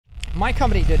My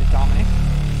company did it, Dominic.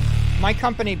 My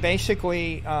company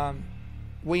basically,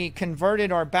 we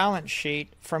converted our balance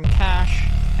sheet from cash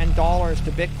and dollars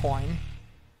to Bitcoin,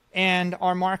 and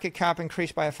our market cap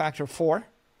increased by a factor of 4.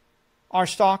 Our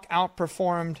stock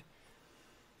outperformed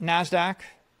NASDAQ,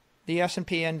 the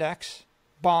S&P index,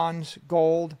 bonds,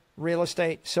 gold, real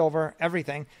estate, silver,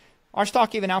 everything. Our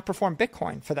stock even outperformed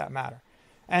Bitcoin for that matter.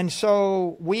 And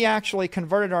so we actually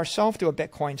converted ourselves to a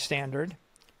Bitcoin standard.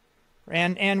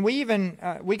 And we even,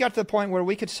 we got to the point where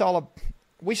we could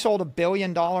we sold $1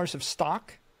 billion of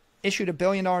stock, issued $1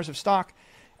 billion of stock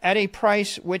at a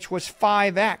price which was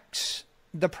 5x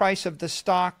the price of the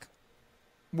stock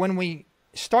when we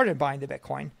started buying the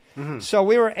Bitcoin. Mm-hmm. So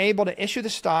we were able to issue the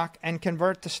stock and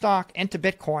convert the stock into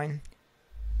Bitcoin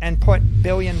and put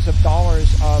billions of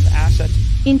dollars of assets.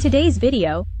 In today's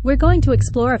video, we're going to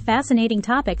explore a fascinating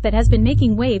topic that has been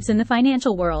making waves in the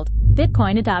financial world: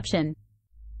 Bitcoin adoption.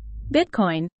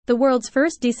 Bitcoin, the world's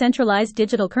first decentralized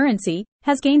digital currency,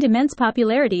 has gained immense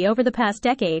popularity over the past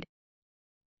decade.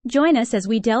 Join us as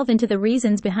we delve into the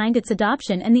reasons behind its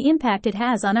adoption and the impact it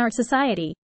has on our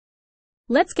society.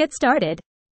 Let's get started.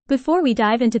 Before we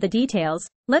dive into the details,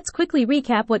 let's quickly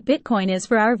recap what Bitcoin is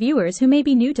for our viewers who may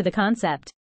be new to the concept.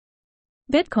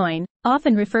 Bitcoin,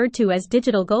 often referred to as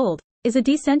digital gold, is a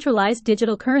decentralized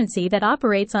digital currency that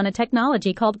operates on a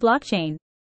technology called blockchain.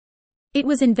 It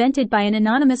was invented by an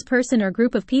anonymous person or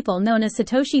group of people known as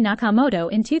Satoshi Nakamoto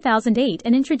in 2008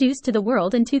 and introduced to the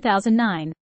world in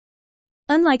 2009.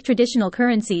 Unlike traditional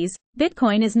currencies,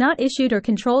 Bitcoin is not issued or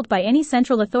controlled by any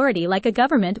central authority like a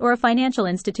government or a financial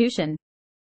institution.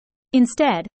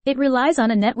 Instead, it relies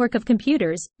on a network of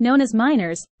computers, known as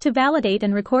miners, to validate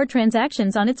and record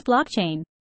transactions on its blockchain.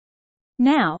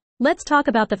 Now, let's talk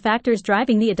about the factors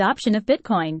driving the adoption of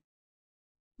Bitcoin.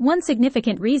 One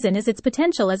significant reason is its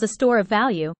potential as a store of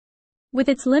value. With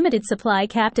its limited supply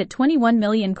capped at 21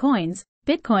 million coins,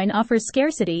 Bitcoin offers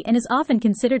scarcity and is often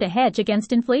considered a hedge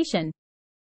against inflation.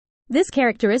 This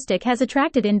characteristic has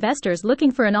attracted investors looking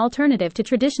for an alternative to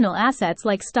traditional assets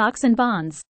like stocks and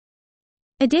bonds.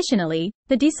 Additionally,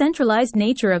 the decentralized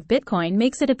nature of Bitcoin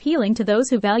makes it appealing to those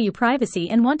who value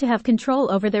privacy and want to have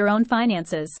control over their own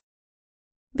finances.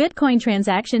 Bitcoin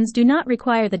transactions do not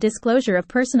require the disclosure of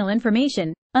personal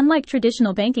information, unlike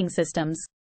traditional banking systems.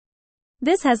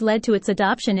 This has led to its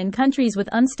adoption in countries with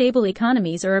unstable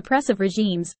economies or oppressive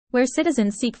regimes, where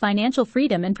citizens seek financial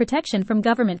freedom and protection from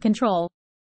government control.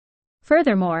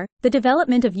 Furthermore, the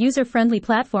development of user-friendly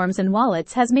platforms and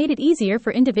wallets has made it easier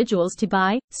for individuals to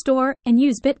buy, store, and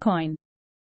use Bitcoin.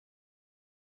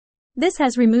 This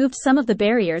has removed some of the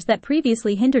barriers that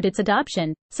previously hindered its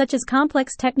adoption, such as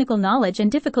complex technical knowledge and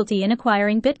difficulty in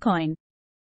acquiring Bitcoin.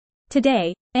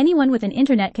 Today, anyone with an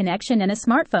internet connection and a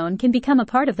smartphone can become a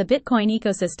part of the Bitcoin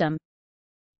ecosystem.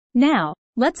 Now,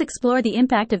 let's explore the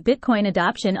impact of Bitcoin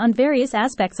adoption on various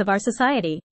aspects of our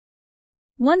society.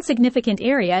 One significant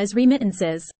area is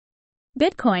remittances.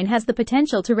 Bitcoin has the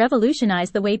potential to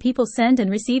revolutionize the way people send and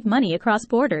receive money across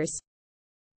borders.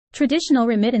 Traditional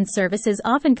remittance services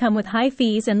often come with high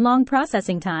fees and long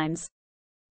processing times.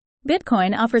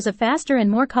 Bitcoin offers a faster and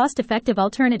more cost-effective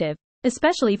alternative,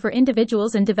 especially for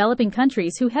individuals in developing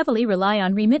countries who heavily rely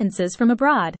on remittances from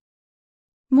abroad.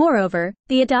 Moreover,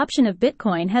 the adoption of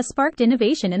Bitcoin has sparked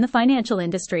innovation in the financial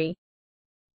industry.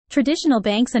 Traditional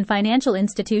banks and financial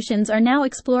institutions are now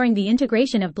exploring the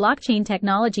integration of blockchain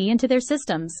technology into their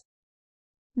systems.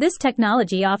 This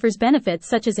technology offers benefits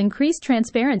such as increased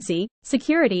transparency,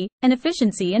 security, and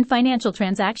efficiency in financial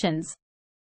transactions.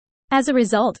 As a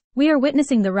result, we are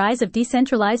witnessing the rise of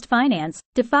decentralized finance,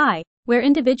 DeFi, where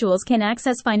individuals can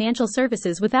access financial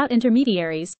services without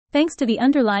intermediaries, thanks to the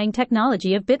underlying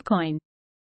technology of Bitcoin.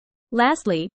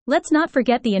 Lastly, let's not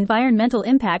forget the environmental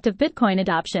impact of Bitcoin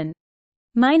adoption.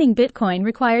 Mining Bitcoin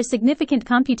requires significant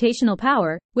computational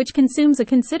power, which consumes a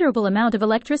considerable amount of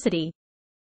electricity.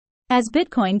 As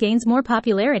Bitcoin gains more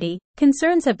popularity,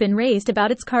 concerns have been raised about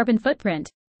its carbon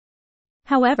footprint.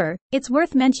 However, it's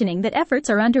worth mentioning that efforts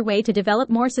are underway to develop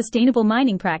more sustainable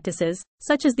mining practices,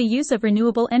 such as the use of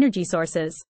renewable energy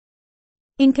sources.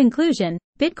 In conclusion,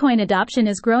 Bitcoin adoption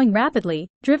is growing rapidly,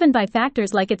 driven by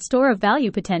factors like its store of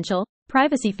value potential,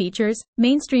 privacy features,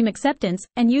 mainstream acceptance,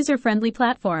 and user-friendly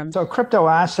platforms. So crypto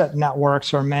asset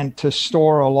networks are meant to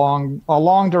store a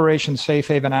long duration safe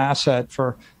haven asset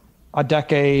for a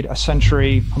decade, a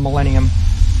century, a millennium.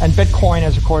 And Bitcoin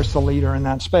is, of course, the leader in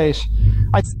that space.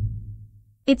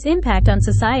 Its impact on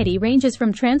society ranges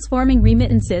from transforming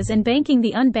remittances and banking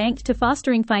the unbanked to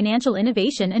fostering financial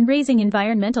innovation and raising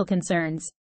environmental concerns.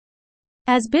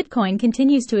 As Bitcoin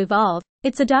continues to evolve,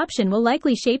 its adoption will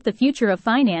likely shape the future of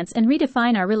finance and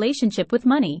redefine our relationship with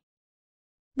money.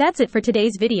 That's it for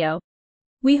today's video.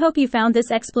 We hope you found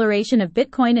this exploration of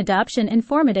Bitcoin adoption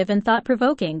informative and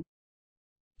thought-provoking.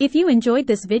 If you enjoyed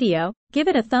this video, give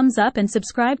it a thumbs up and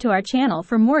subscribe to our channel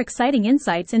for more exciting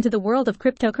insights into the world of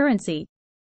cryptocurrency.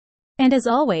 And as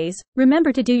always,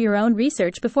 remember to do your own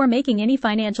research before making any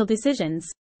financial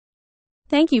decisions.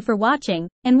 Thank you for watching,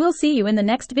 and we'll see you in the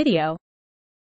next video.